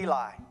house of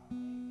Eli.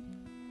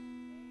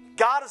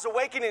 God is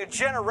awakening a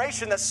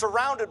generation that's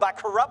surrounded by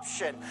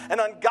corruption and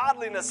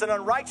ungodliness and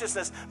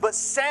unrighteousness. But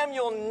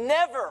Samuel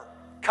never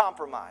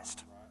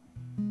compromised.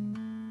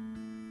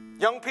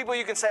 Young people,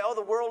 you can say, oh,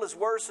 the world is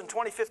worse in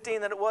 2015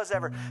 than it was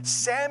ever.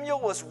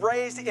 Samuel was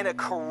raised in a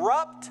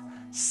corrupt,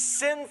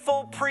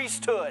 sinful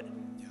priesthood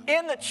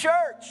in the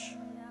church.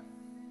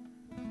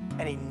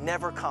 And he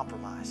never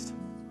compromised.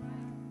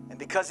 And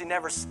because he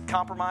never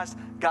compromised,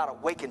 God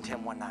awakened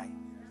him one night.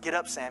 Get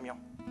up, Samuel.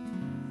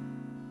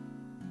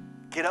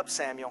 Get up,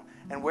 Samuel.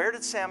 And where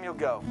did Samuel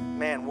go?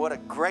 Man, what a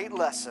great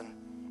lesson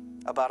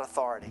about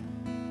authority.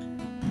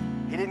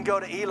 He didn't go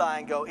to Eli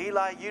and go,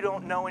 Eli, you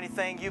don't know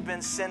anything. You've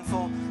been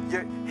sinful.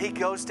 He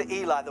goes to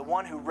Eli, the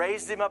one who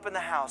raised him up in the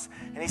house.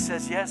 And he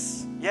says,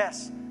 yes,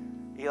 yes.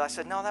 Eli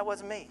said, no, that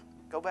wasn't me.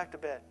 Go back to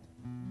bed.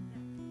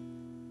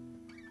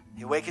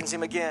 He awakens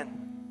him again.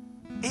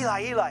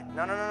 Eli.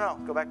 No.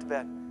 Go back to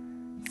bed.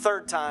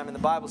 Third time, and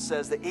the Bible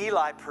says that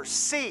Eli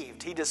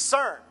perceived, he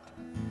discerned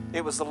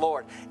it was the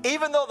Lord.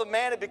 Even though the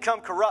man had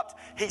become corrupt,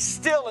 he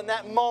still in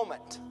that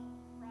moment,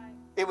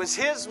 it was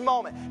his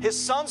moment. His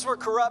sons were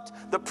corrupt.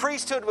 The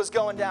priesthood was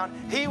going down.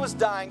 He was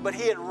dying, but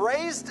he had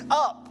raised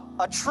up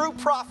a true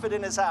prophet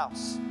in his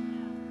house.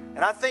 And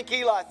I think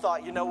Eli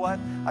thought, you know what?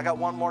 I got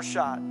one more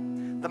shot.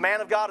 The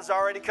man of God has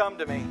already come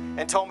to me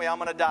and told me I'm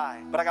going to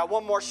die. But I got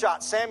one more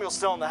shot. Samuel's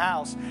still in the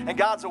house, and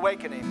God's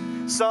awakening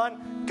him.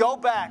 Son, go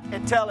back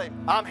and tell him,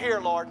 I'm here,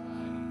 Lord.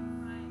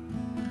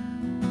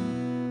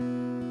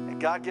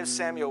 And God gives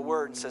Samuel a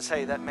word and says,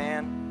 hey, that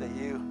man that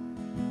you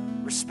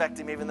respect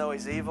him even though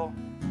he's evil,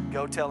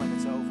 go tell him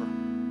it's over.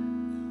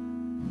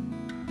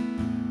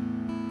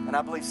 And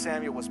I believe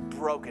Samuel was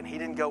broken. He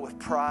didn't go with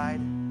pride.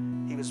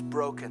 He was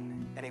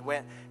broken. And he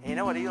went. And you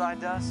know what Eli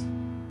does?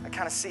 I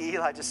kind of see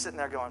Eli just sitting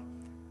there going,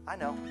 I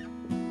know.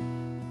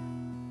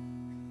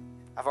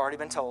 I've already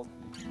been told.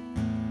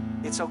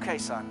 It's okay,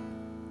 son.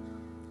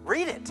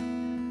 Read it.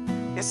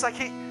 It's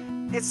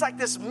like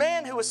this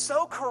man who was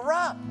so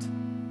corrupt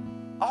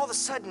all of a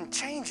sudden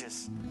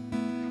changes.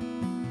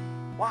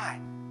 Why?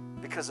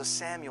 Because of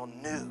Samuel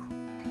knew.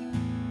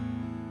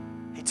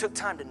 He took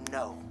time to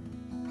know.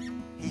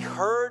 He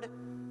heard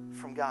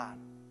from God.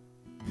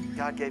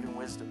 God gave him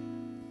wisdom.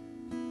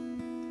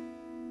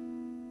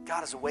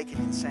 God is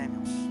awakening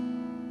Samuels.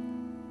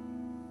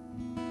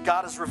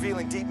 God is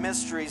revealing deep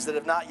mysteries that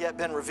have not yet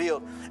been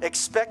revealed.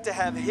 Expect to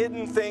have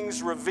hidden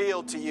things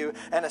revealed to you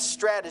and a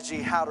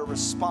strategy how to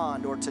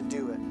respond or to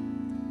do it.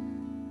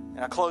 And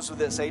I close with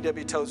this.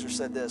 A.W. Tozer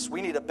said this: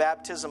 we need a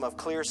baptism of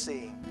clear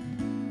seeing.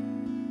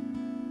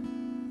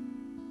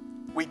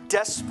 We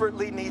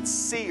desperately need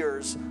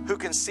seers who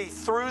can see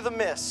through the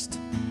mist.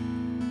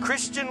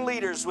 Christian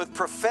leaders with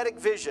prophetic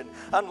vision.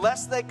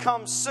 Unless they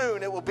come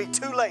soon, it will be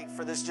too late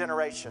for this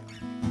generation.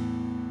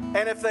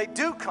 And if they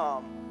do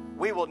come,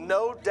 we will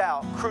no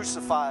doubt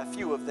crucify a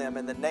few of them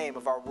in the name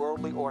of our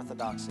worldly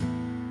orthodoxy.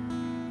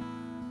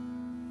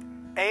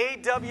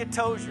 A.W.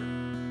 Tozer.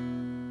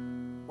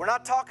 We're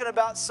not talking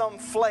about some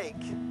flake.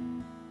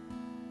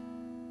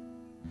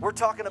 We're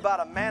talking about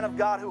a man of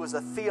God who was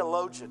a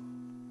theologian.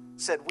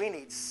 Said we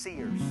need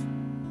seers.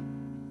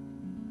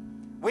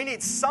 We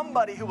need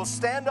somebody who will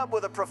stand up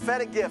with a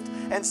prophetic gift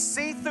and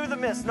see through the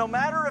mist, no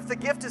matter if the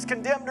gift is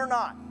condemned or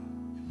not.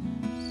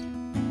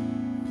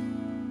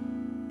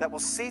 That will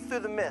see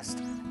through the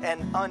mist.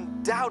 And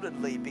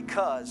undoubtedly,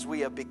 because we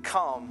have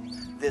become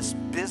this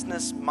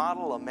business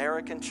model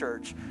American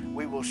church,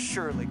 we will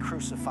surely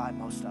crucify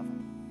most of them.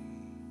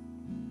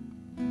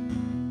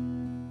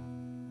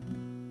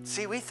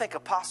 See, we think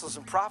apostles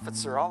and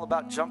prophets are all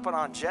about jumping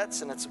on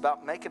jets and it's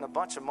about making a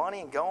bunch of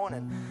money and going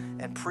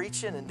and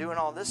preaching and doing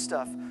all this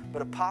stuff.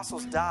 But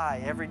apostles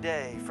die every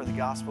day for the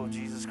gospel of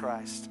Jesus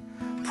Christ.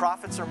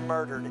 Prophets are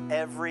murdered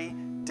every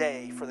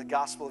day for the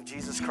gospel of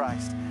Jesus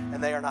Christ.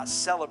 And they are not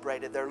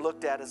celebrated. They're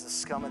looked at as the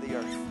scum of the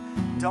earth.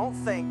 Don't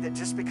think that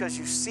just because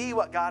you see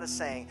what God is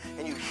saying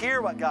and you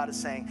hear what God is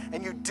saying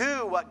and you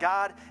do what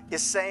God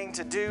is saying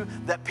to do,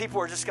 that people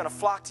are just going to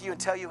flock to you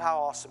and tell you how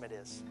awesome it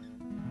is.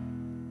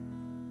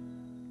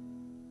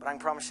 But I can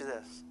promise you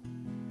this.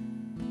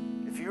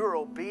 If you are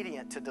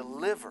obedient to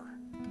deliver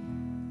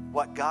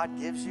what God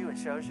gives you and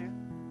shows you,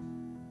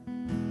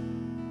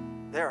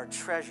 there are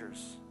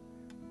treasures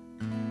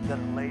that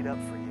are laid up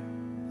for you.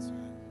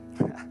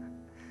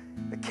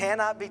 It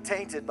cannot be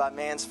tainted by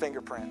man's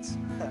fingerprints.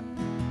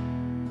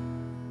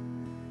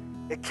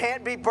 It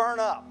can't be burnt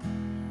up.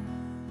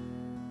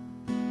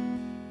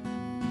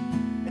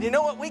 And you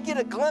know what? We get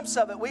a glimpse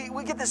of it.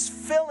 We get this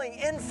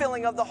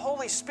infilling of the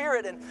Holy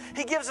Spirit, and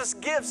He gives us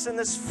gifts, and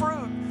this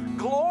fruit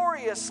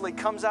gloriously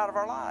comes out of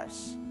our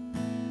lives.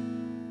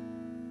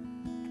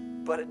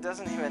 But it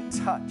doesn't even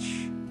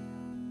touch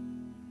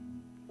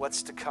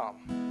what's to come.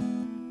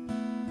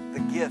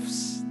 The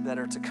gifts that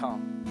are to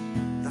come.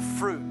 The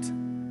fruit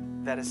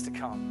that is to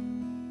come.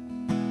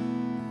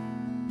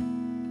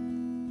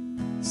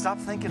 Stop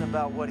thinking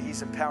about what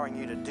He's empowering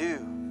you to do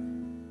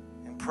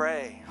and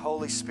pray,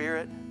 Holy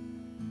Spirit,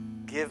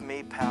 give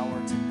me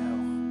power to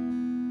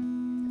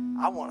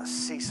know. I want to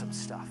see some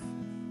stuff.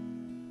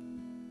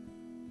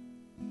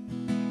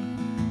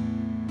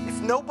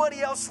 If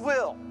nobody else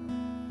will,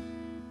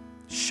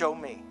 show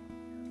me.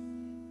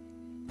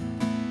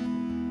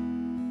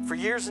 For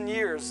years and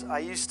years, I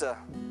used to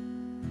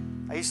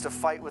I used to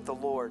fight with the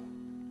Lord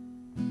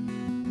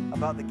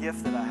about the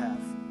gift that I have.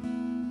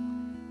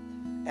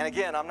 And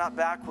again, I'm not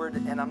backward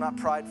and I'm not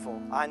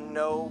prideful. I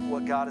know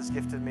what God has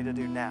gifted me to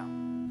do now.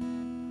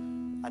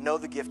 I know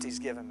the gift He's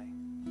given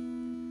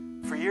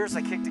me. For years,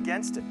 I kicked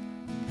against it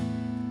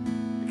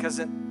because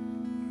it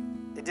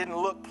didn't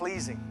look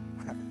pleasing.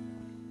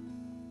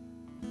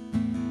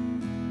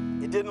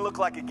 It didn't look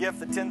like a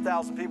gift that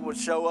 10,000 people would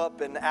show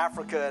up in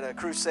Africa at a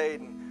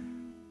crusade and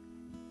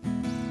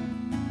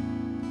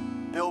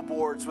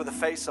billboards with a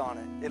face on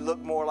it. It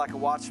looked more like a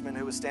watchman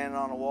who was standing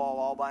on a wall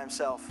all by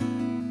himself,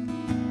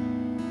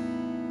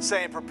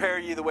 saying, "Prepare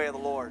ye the way of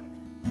the Lord.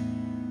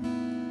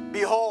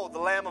 Behold, the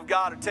Lamb of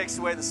God who takes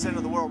away the sin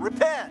of the world.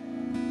 Repent."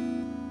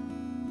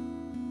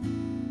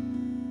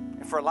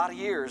 And for a lot of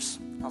years,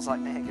 I was like,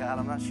 man, God,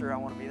 I'm not sure I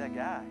want to be that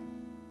guy.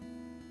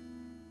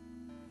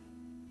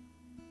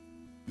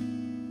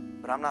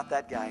 But I'm not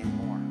that guy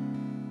anymore.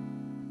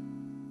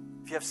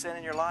 If you have sin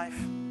in your life,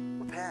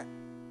 repent.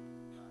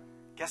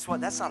 Guess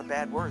what? That's not a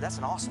bad word. That's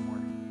an awesome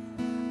word.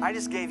 I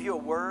just gave you a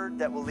word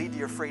that will lead to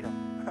your freedom,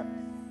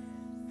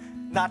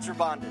 not your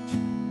bondage.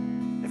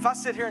 If I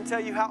sit here and tell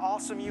you how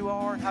awesome you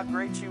are and how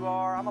great you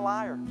are, I'm a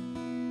liar.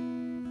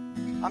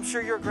 I'm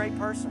sure you're a great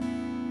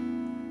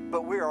person,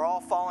 but we are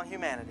all fallen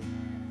humanity.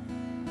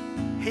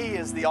 He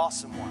is the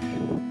awesome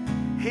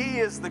one. He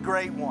is the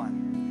great one.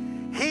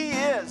 He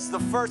is the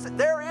first.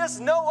 There is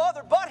no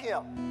other but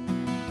Him.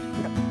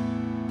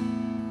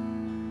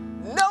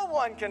 No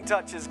one can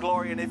touch His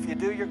glory, and if you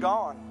do, you're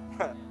gone.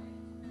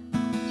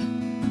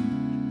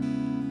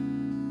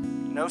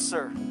 No,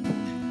 sir.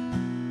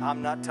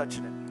 I'm not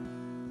touching it.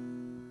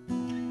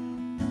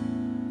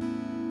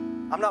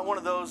 I'm not one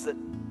of those that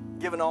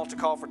give an altar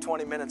call for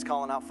 20 minutes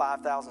calling out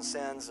 5,000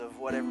 sins of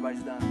what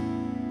everybody's done.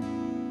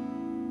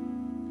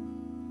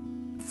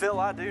 Phil,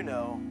 I do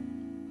know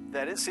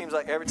that it seems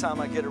like every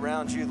time I get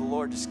around you, the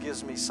Lord just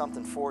gives me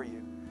something for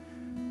you.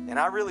 And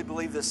I really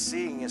believe this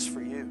seeing is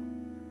for you.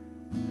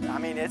 I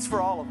mean, it's for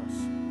all of us.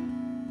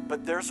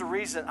 But there's a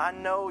reason. I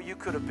know you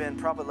could have been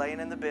probably laying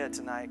in the bed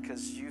tonight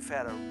because you've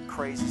had a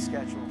crazy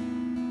schedule.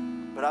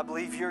 But I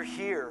believe you're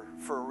here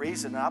for a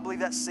reason. And I believe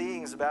that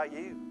seeing is about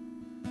you.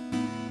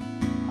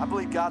 I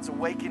believe God's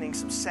awakening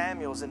some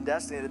Samuels in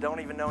destiny that don't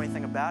even know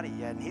anything about it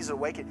yet. And He's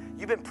awakening.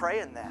 You've been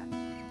praying that.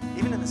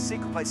 Even in the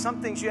secret place.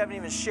 Some things you haven't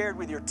even shared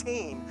with your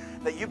team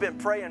that you've been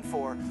praying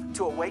for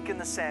to awaken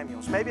the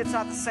Samuels. Maybe it's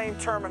not the same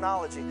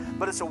terminology,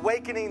 but it's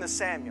awakening the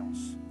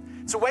Samuels.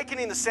 It's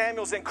awakening the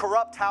Samuels in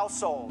corrupt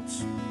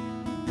households.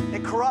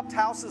 In corrupt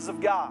houses of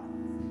God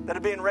that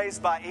are being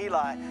raised by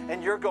Eli.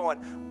 And you're going,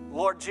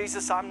 Lord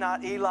Jesus, I'm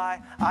not Eli.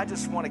 I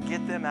just want to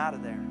get them out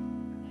of there.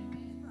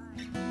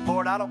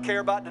 Lord, I don't care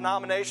about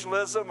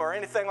denominationalism or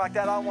anything like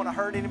that. I don't want to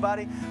hurt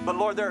anybody. But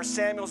Lord, there are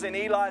Samuels in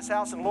Eli's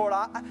house. And Lord,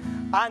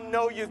 I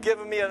know you've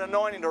given me an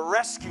anointing to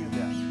rescue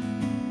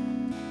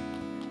them.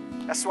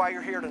 That's why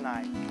you're here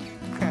tonight.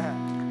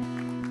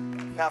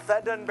 Now, if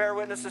that doesn't bear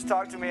witness, just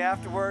talk to me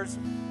afterwards.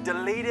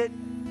 Delete it.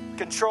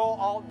 Control,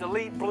 Alt,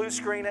 delete, blue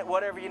screen it,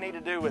 whatever you need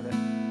to do with it.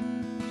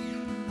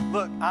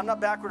 Look, I'm not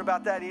backward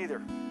about that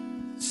either.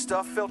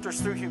 Stuff filters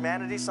through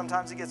humanity.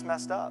 Sometimes it gets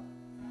messed up.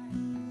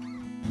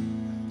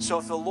 So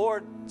if the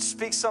Lord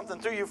speaks something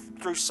through you,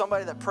 through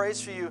somebody that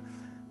prays for you,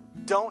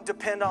 don't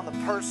depend on the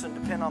person,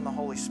 depend on the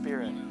Holy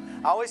Spirit.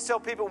 I always tell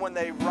people when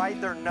they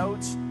write their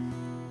notes,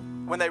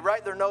 when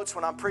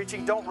I'm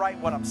preaching, don't write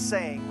what I'm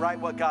saying. Write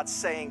what God's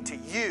saying to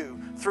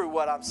you through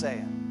what I'm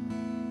saying.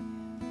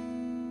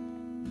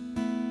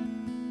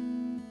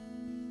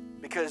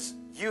 Because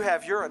you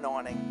have your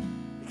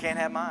anointing. You can't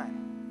have mine.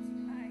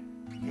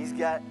 He's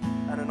got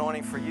an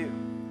anointing for you.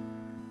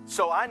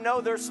 So I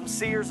know there's some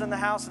seers in the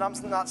house, and I'm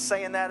not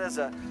saying that as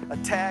a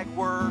tag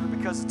word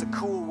because it's a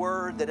cool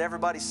word that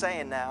everybody's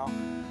saying now.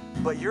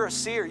 But you're a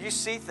seer. You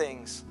see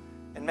things,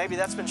 and maybe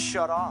that's been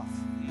shut off.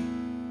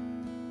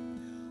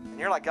 And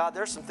you're like, God,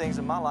 there's some things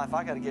in my life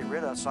I got to get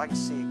rid of so I can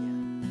see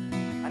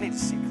again. I need to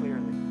see clearly.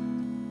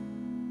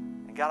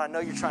 And God, I know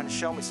you're trying to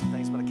show me some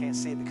things, but I can't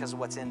see it because of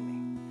what's in me.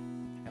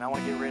 And I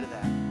want to get rid of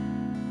that.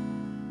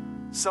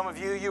 Some of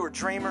you were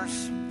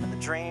dreamers, and the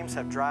dreams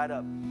have dried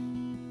up.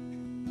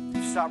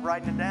 You stop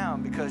writing it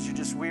down because you're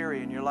just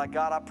weary, and you're like,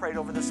 God, I prayed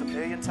over this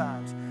 1,000,000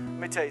 times. Let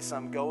me tell you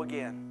something. Go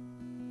again.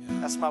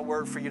 That's my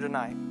word for you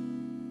tonight.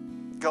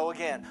 Go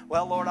again.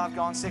 Well, Lord, I've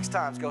gone 6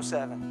 times. Go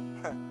 7.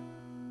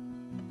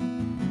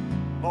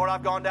 Lord,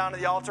 I've gone down to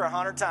the altar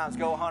 100 times.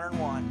 Go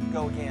 101.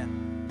 Go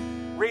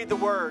again. Read the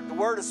Word. The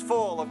Word is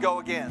full of go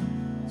again.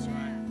 That's right.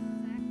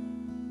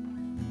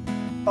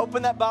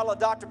 Open that bottle of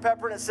Dr.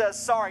 Pepper and it says,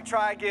 sorry,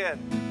 try again.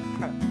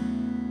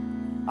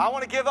 I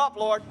want to give up,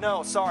 Lord.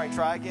 No, sorry,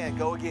 try again.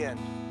 Go again.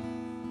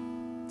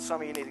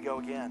 Some of you need to go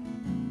again.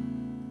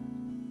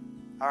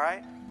 All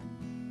right?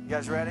 You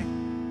guys ready?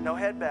 No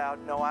head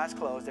bowed, no eyes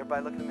closed.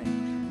 Everybody look at me.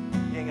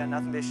 You ain't got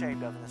nothing to be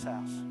ashamed of in this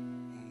house.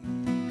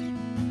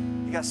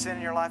 You got sin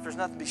in your life, there's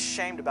nothing to be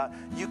ashamed about.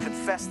 You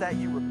confess that,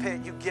 you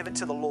repent, you give it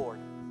to the Lord.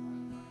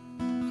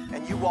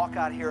 And you walk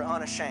out here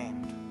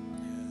unashamed.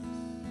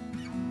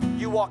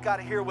 you walk out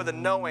of here with a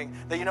knowing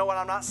that, you know what,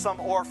 I'm not some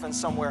orphan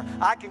somewhere.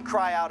 I can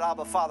cry out,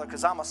 Abba, Father,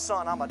 because I'm a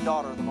son, I'm a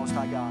daughter of the Most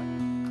High God.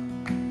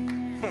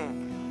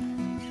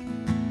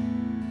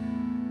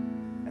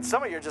 And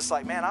some of you are just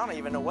like, man, I don't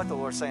even know what the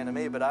Lord's saying to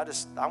me, but I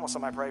want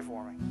somebody to pray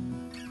for me.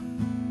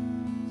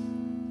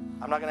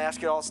 I'm not going to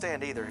ask you all to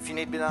stand either. If you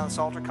need to be down on this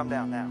altar, come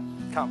down now.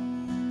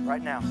 Come,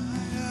 right now.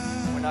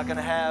 We're not going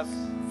to have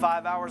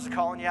 5 hours of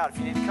calling you out. If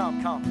you need to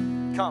come,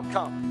 come, come,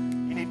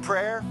 come. You need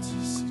prayer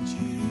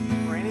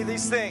for any of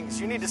these things.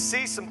 You need to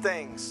see some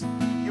things.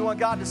 You want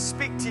God to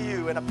speak to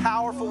you in a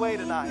powerful way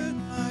tonight.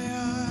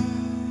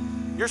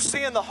 You're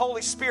seeing the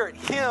Holy Spirit,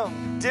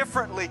 Him,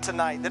 differently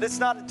tonight. That it's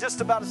not just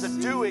about the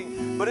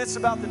doing, but it's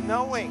about the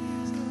knowing.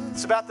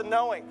 It's about the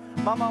knowing.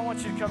 Mama, I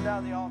want you to come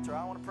down to the altar.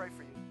 I want to pray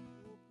for you.